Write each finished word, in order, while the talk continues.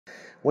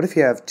What if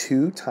you have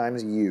 2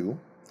 times u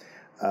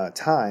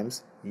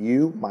times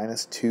u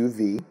minus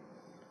 2v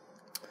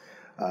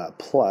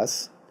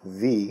plus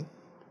v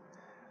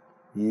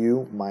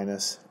u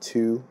minus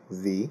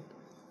 2v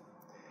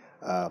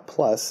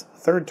plus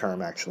third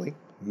term actually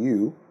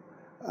u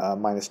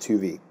minus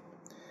 2v.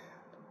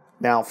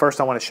 Now first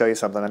I want to show you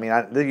something. I mean,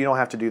 you don't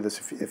have to do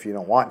this if you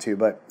don't want to,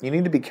 but you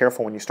need to be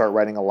careful when you start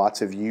writing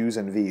lots of u's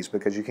and v's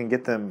because you can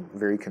get them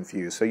very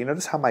confused. So you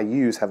notice how my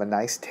u's have a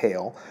nice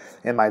tail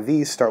and my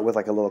v's start with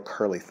like a little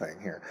curly thing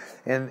here.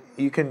 And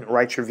you can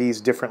write your v's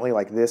differently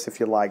like this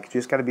if you like. You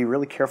just got to be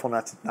really careful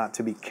not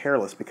to be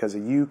careless because a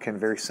u can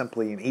very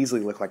simply and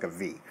easily look like a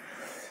v.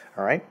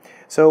 All right,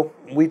 so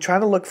we try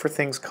to look for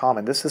things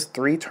common. This is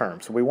 3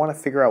 terms, so we want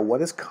to figure out what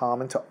is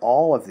common to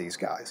all of these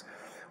guys.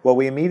 Well,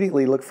 we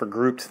immediately look for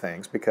grouped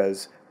things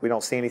because we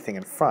don't see anything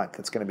in front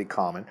that's going to be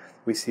common.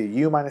 We see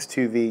u minus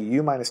 2v,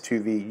 u minus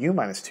 2v, u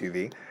minus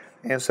 2v,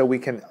 and so we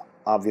can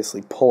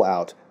obviously pull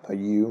out a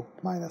u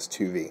minus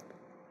 2v.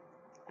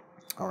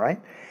 All right,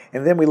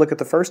 and then we look at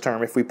the first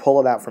term. If we pull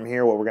it out from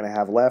here, what we're going to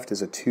have left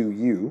is a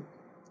 2u,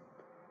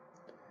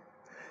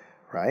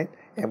 right?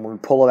 And when we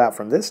pull it out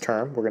from this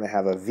term, we're going to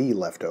have a v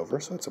left over,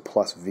 so it's a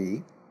plus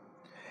v.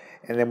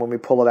 And then when we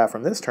pull it out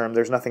from this term,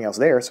 there's nothing else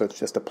there, so it's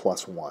just a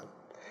plus 1.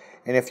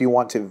 And if you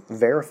want to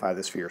verify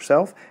this for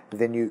yourself,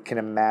 then you can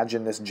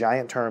imagine this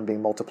giant term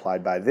being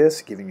multiplied by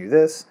this, giving you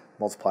this,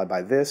 multiplied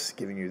by this,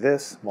 giving you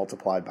this,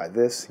 multiplied by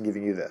this,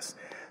 giving you this.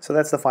 So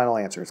that's the final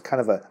answer. It's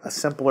kind of a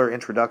simpler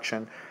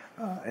introduction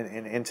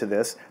into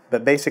this,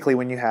 but basically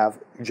when you have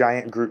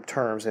giant group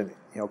terms and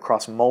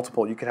across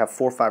multiple, you can have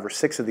 4, 5, or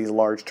 6 of these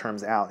large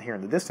terms out here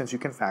in the distance. You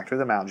can factor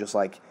them out just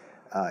like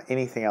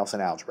anything else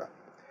in algebra.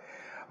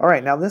 All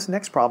right, now this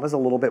next problem is a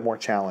little bit more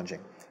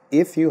challenging.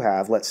 If you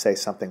have, let's say,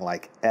 something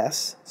like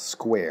s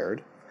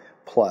squared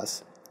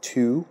plus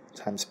 2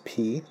 times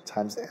p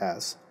times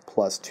s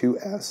plus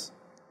 2s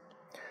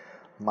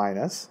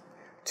minus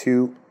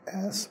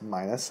 2s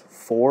minus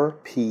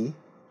 4p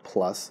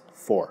plus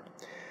 4.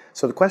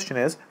 So the question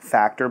is,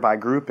 factor by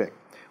grouping.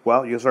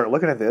 Well, you start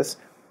looking at this.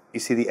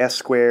 You see the s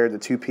squared, the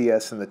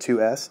 2ps, and the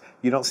 2s.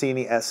 You don't see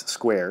any s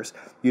squares.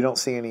 You don't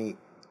see any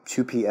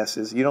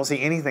 2ps's. You don't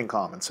see anything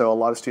common. So a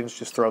lot of students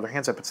just throw their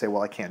hands up and say,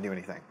 well, I can't do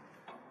anything.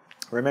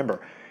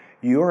 Remember,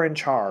 you are in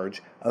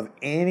charge of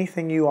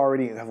anything you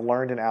already have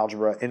learned in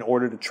algebra in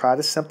order to try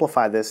to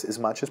simplify this as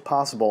much as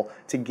possible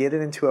to get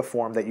it into a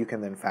form that you can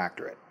then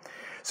factor it.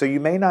 So you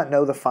may not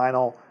know the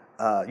final,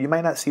 you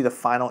may not see the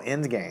final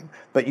end game,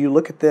 but you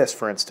look at this,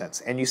 for instance,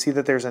 and you see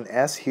that there's an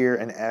s here,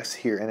 an s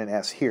here, and an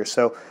s here.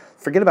 So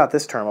forget about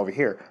this term over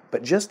here,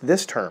 but just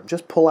this term,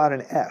 just pull out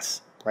an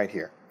s right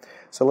here.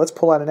 So let's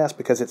pull out an s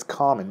because it's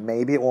common.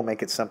 Maybe it will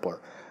make it simpler.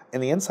 In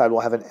the inside,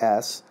 we'll have an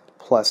s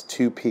plus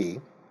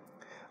 2p.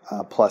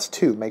 Plus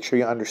 2. Make sure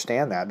you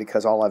understand that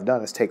because all I've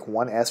done is take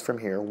one s from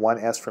here, one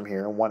s from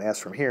here, and one s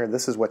from here.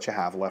 This is what you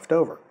have left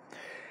over.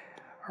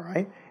 All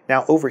right.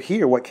 Now over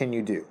here, what can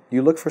you do?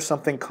 You look for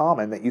something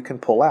common that you can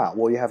pull out.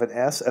 Well, you have an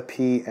s, a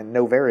p, and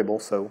no variable,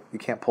 so you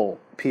can't pull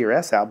p or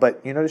s out. But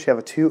you notice you have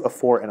a 2, a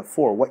 4, and a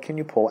 4. What can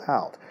you pull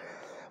out?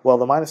 Well,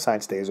 the minus sign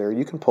stays there.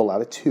 You can pull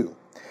out a 2.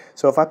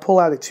 So if I pull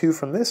out a 2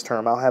 from this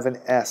term, I'll have an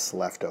s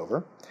left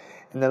over,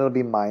 and then it'll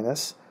be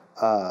minus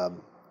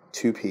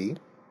 2p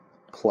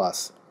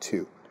plus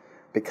 2,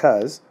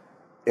 because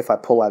if I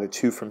pull out a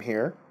 2 from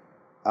here,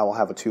 I will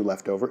have a 2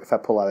 left over. If I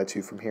pull out a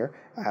 2 from here,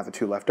 I have a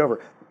 2 left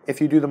over. If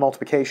you do the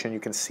multiplication, you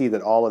can see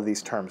that all of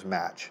these terms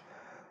match,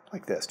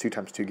 like this. 2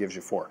 times 2 gives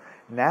you 4.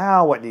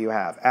 Now what do you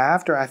have?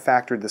 After I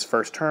factored this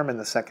first term and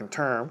the second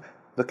term,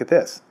 look at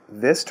this.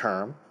 This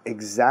term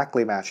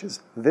exactly matches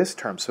this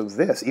term. So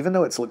this, even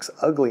though it looks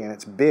ugly and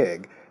it's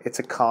big, it's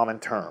a common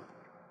term.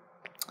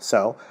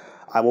 So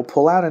I will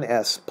pull out an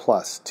s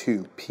plus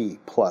 2p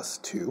plus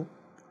 2.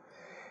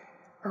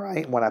 All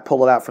right, when I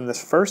pull it out from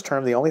this first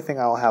term, the only thing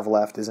I'll have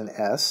left is an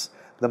s.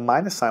 The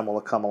minus sign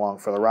will come along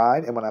for the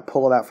ride, and when I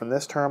pull it out from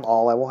this term,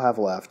 all I will have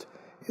left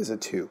is a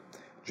 2,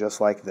 just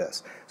like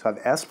this. So I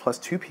have s plus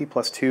 2p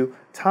plus 2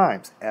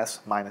 times s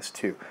minus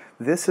 2.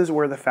 This is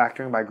where the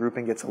factoring by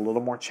grouping gets a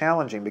little more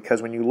challenging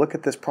because when you look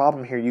at this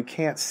problem here, you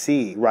can't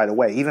see right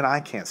away, even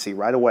I can't see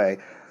right away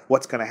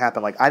what's going to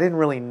happen. Like, I didn't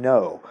really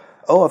know,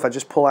 oh, if I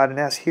just pull out an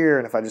s here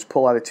and if I just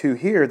pull out a 2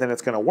 here, then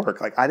it's going to work.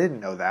 Like, I didn't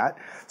know that.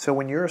 So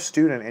when you're a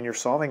student and you're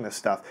solving this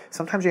stuff,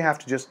 sometimes you have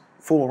to just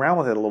fool around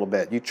with it a little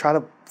bit. You try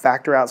to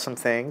factor out some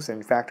things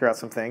and factor out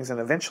some things, and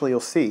eventually you'll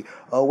see,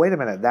 oh, wait a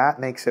minute, that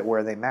makes it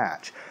where they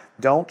match.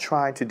 Don't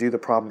try to do the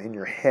problem in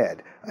your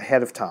head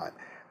ahead of time.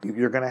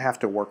 You're going to have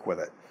to work with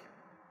it.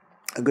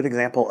 A good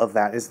example of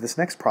that is this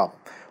next problem.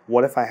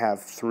 What if I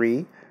have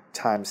 3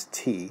 times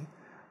t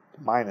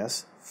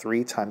minus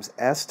 3 times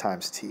s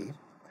times t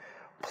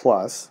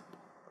plus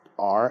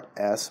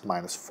rs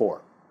minus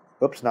 4.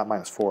 Oops, not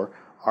minus 4.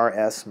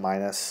 rs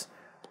minus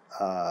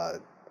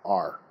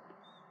r.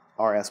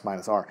 rs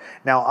minus r.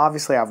 Now,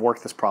 obviously, I've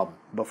worked this problem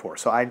before,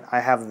 so I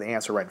have the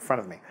answer right in front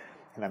of me.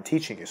 and I'm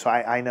teaching you, so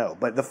I know.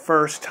 But the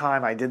first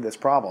time I did this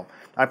problem,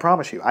 I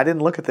promise you, I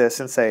didn't look at this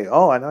and say,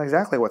 oh, I know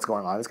exactly what's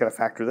going on. It's got to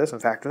factor this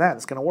and factor that, and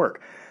it's going to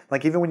work.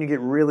 Like even when you get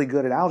really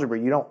good at algebra,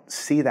 you don't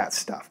see that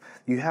stuff.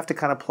 You have to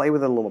kind of play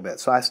with it a little bit.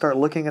 So I start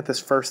looking at this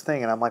first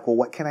thing, and I'm like, well,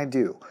 what can I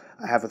do?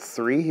 I have a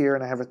 3 here,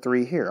 and I have a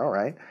 3 here, all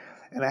right.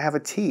 And I have a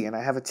t, and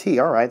I have a t,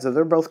 all right. So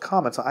they're both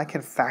common, so I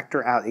can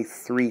factor out a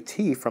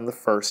 3t from the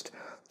first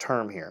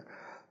term here.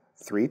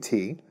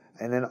 3t,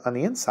 and then on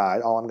the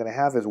inside, all I'm going to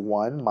have is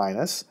 1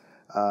 minus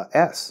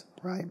s,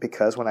 right?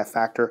 Because when I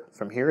factor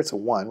from here, it's a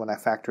 1. When I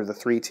factor the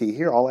 3t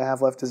here, all I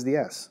have left is the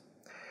s,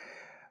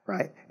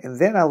 right? And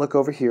then I look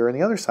over here on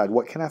the other side.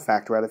 What can I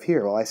factor out of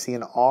here? Well, I see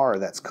an r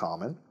that's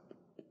common.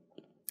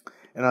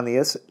 And on the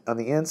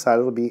inside,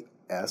 it'll be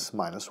s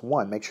minus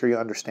 1. Make sure you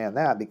understand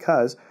that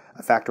because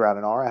I factor out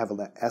an r, I have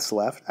an s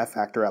left. I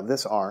factor out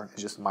this r,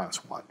 it's just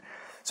minus 1.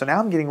 So now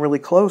I'm getting really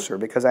closer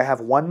because I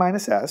have 1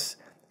 minus s,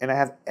 and I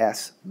have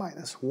s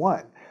minus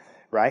 1.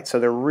 Right? So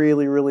they're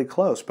really, really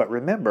close. But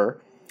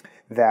remember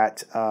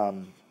that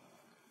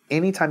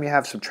anytime you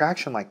have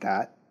subtraction like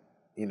that,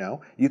 you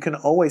know, you can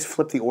always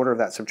flip the order of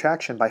that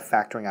subtraction by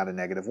factoring out a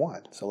negative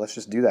 1. So let's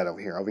just do that over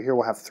here. Over here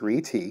we'll have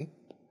 3t,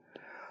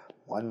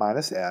 1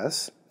 minus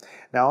s.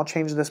 Now I'll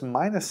change this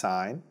minus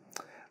sign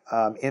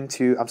I'll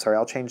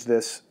change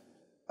this,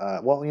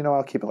 well, you know,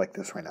 I'll keep it like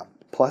this right now,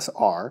 plus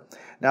r.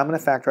 Now I'm going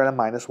to factor out a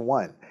minus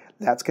 1.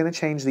 That's going to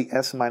change the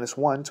s minus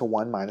 1 to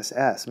 1 minus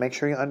s. Make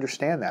sure you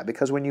understand that,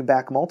 because when you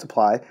back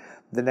multiply,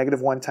 the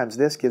negative 1 times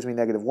this gives me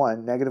negative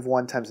 1. Negative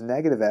 1 times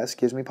negative s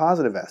gives me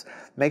positive s.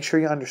 Make sure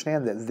you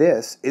understand that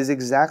this is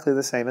exactly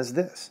the same as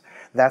this.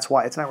 That's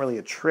why it's not really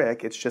a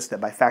trick. It's just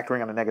that by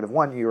factoring on a negative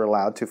 1, you're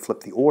allowed to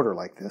flip the order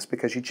like this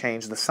because you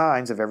change the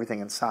signs of everything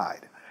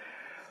inside.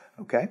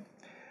 Okay?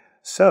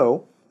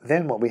 So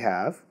then what we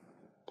have,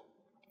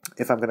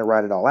 if I'm going to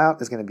write it all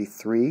out, is going to be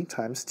 3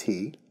 times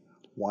t,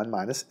 1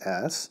 minus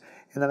s,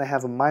 and then I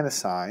have a minus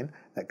sign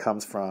that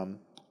comes from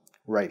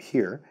right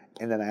here,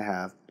 and then I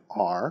have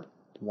r,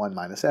 1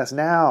 minus s.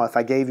 Now, if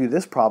I gave you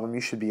this problem,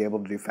 you should be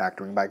able to do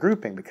factoring by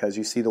grouping because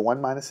you see the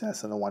 1 minus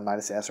s and the 1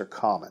 minus s are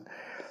common.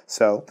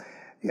 So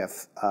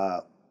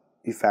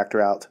you factor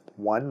out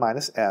 1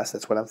 minus s,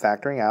 that's what I'm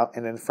factoring out,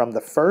 and then from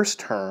the first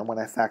term, when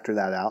I factor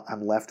that out,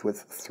 I'm left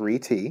with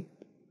 3t.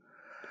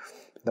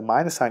 The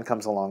minus sign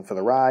comes along for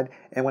the ride,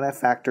 and when I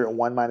factor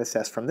 1 minus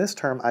s from this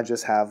term, I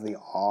just have the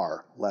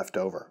r left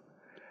over.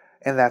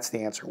 And that's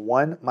the answer,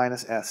 1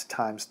 minus s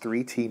times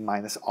 3t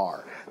minus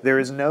r. There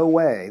is no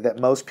way that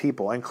most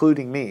people,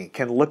 including me,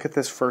 can look at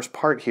this first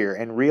part here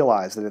and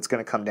realize that it's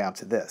going to come down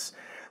to this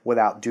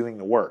without doing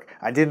the work.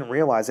 I didn't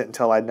realize it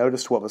until I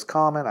noticed what was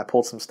common. I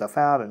pulled some stuff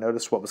out and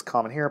noticed what was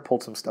common here,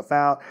 pulled some stuff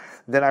out.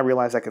 Then I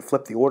realized I could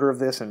flip the order of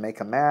this and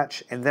make a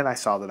match, and then I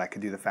saw that I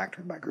could do the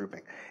factoring by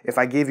grouping. If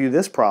I give you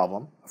this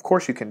problem, of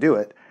course you can do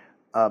it.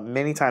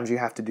 Many times you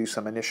have to do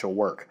some initial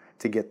work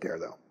to get there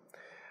though.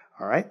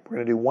 All right, we're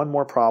going to do one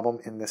more problem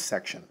in this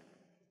section.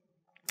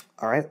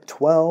 All right,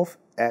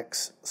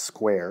 12x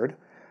squared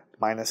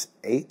minus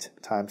 8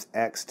 times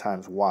x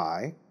times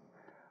y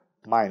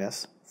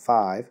minus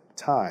 5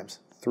 times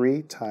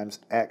 3 times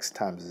x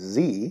times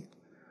z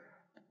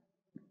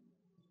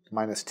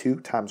minus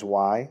 2 times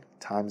y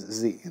times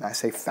z. And I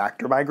say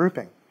factor by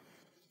grouping.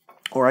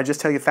 Or I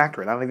just tell you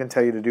factor it. I don't even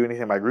tell you to do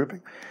anything by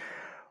grouping.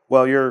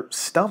 Well, you're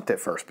stumped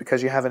at first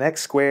because you have an x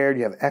squared,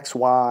 you have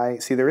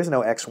xy. See, there is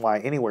no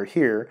xy anywhere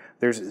here.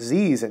 There's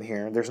z's in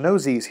here. There's no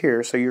z's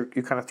here, so you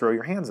kind of throw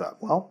your hands up.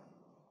 Well,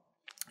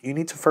 you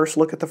need to first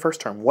look at the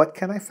first term. What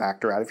can I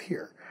factor out of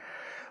here?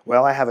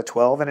 Well, I have a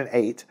 12 and an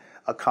 8.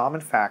 A common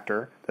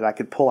factor that I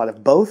could pull out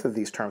of both of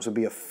these terms would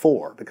be a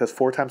 4, because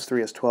 4 times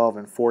 3 is 12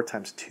 and 4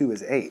 times 2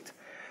 is 8.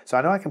 So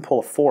I know I can pull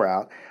a 4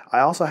 out. I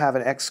also have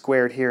an x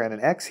squared here and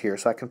an x here,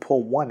 so I can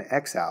pull one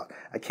x out.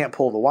 I can't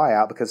pull the y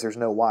out because there's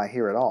no y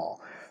here at all.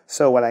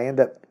 So what I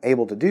end up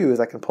able to do is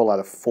I can pull out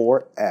a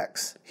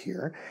 4x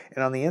here.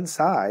 And on the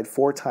inside,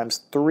 4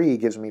 times 3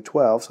 gives me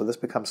 12, so this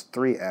becomes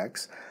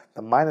 3x.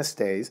 The minus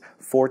stays.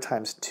 4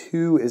 times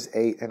 2 is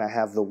 8, and I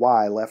have the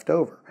y left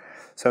over.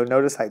 So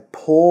notice I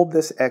pulled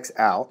this x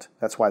out.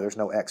 That's why there's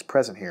no x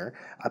present here.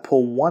 I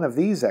pull one of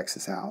these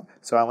x's out,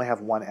 so I only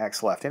have one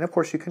x left. And of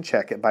course you can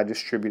check it by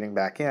distributing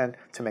back in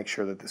to make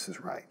sure that this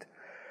is right.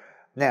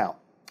 Now,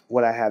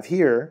 what I have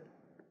here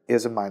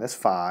is a minus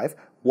 5.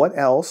 What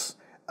else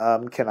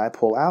can I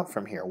pull out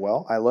from here?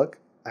 Well,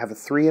 I have a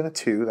 3 and a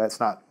 2. That's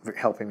not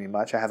helping me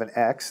much. I have an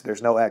x.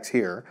 There's no x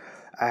here.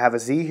 I have a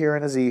z here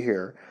and a z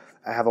here.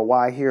 I have a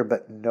y here,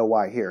 but no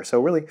y here. So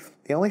really,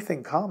 the only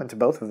thing common to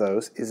both of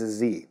those is a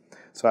z.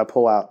 So I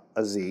pull out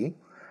a z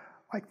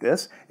like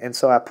this, and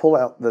so I pull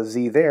out the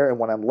z there, and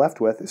what I'm left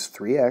with is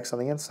 3x on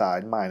the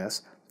inside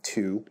minus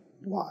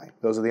 2y.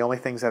 Those are the only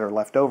things that are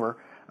left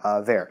over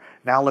there.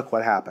 Now look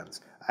what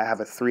happens. I have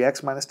a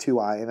 3x minus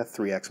 2y and a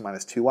 3x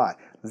minus 2y.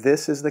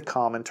 This is the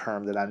common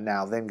term that I'm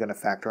now then going to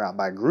factor out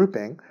by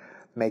grouping,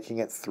 making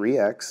it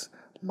 3x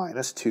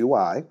minus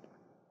 2y.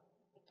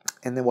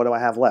 And then what do I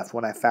have left?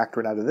 When I factor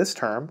it out of this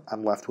term,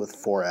 I'm left with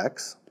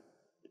 4x.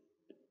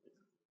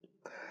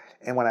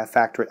 And when I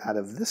factor it out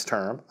of this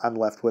term, I'm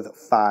left with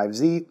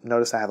 5z.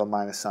 Notice I have a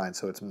minus sign,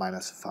 so it's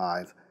minus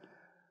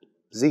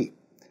 5z.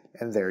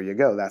 And there you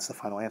go. That's the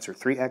final answer.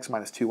 3x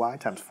minus 2y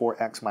times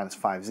 4x minus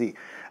 5z.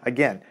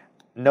 Again,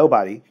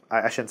 nobody,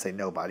 I shouldn't say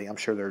nobody, I'm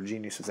sure there are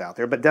geniuses out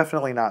there, but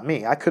definitely not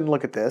me. I couldn't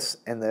look at this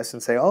and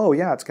say, oh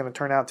yeah, it's going to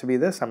turn out to be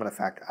this, I'm going to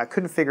factor. I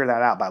couldn't figure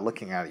that out by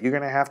looking at it. You're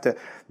going to have to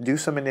do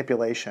some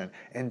manipulation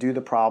and do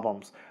the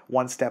problems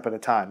one step at a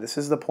time. This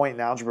is the point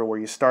in algebra where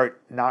you start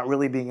not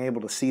really being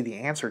able to see the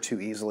answer too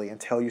easily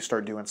until you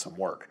start doing some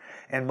work.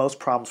 And most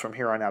problems from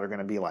here on out are going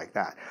to be like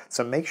that.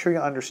 So make sure you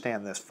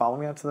understand this. Follow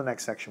me on to the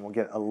next section. We'll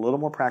get a little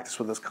more practice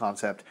with this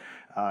concept,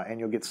 and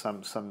you'll get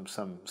some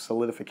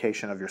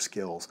solidification of your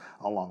skills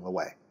along the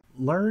way.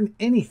 Learn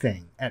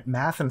anything at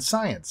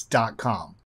mathandscience.com.